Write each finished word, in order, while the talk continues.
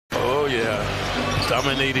yeah.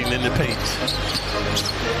 Dominating in the paint.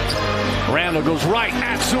 Randle goes right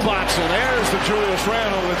at Zubac, and there's the Julius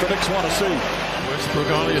Randle that the Knicks want to see.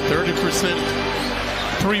 Westbrook only a 30%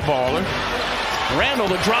 three-baller. Randle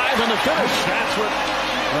the drive and the finish. That's what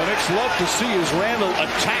the Knicks love to see, is Randle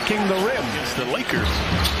attacking the rim. It's the Lakers.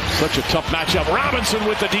 Such a tough matchup. Robinson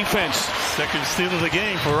with the defense. Second steal of the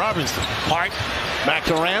game for Robinson. Hart back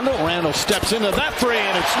to Randle. Randle steps into that three,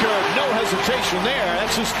 and it's good. No hesitation there.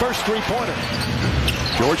 That's his first three-pointer.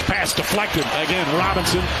 George pass deflected. Again,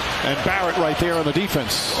 Robinson and Barrett right there on the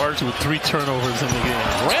defense. Hart with 3 turnovers in the game.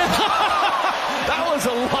 That was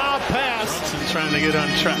a lob pass. Robinson trying to get on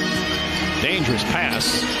track. Dangerous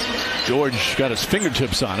pass. George got his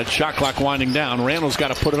fingertips on it. Shot clock winding down. Randle's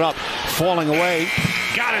got to put it up. Falling away.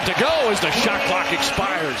 Got it to go as the shot clock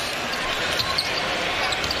expires.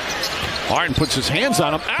 Harden puts his hands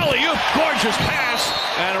on him. Alley-oop. Gorgeous pass.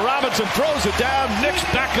 And Robinson throws it down. Knicks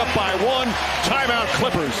back up by 1. Timeout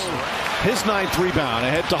Clippers. His 9th rebound.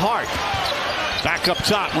 Ahead to Hart. Back up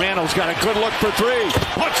top. Randle's got a good look for 3.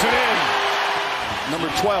 Puts it in. Number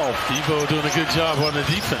 12. Debo doing a good job on the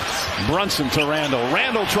defense. Brunson to Randle.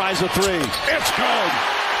 Randle tries a 3. It's good.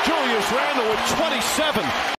 Julius Randle with 27.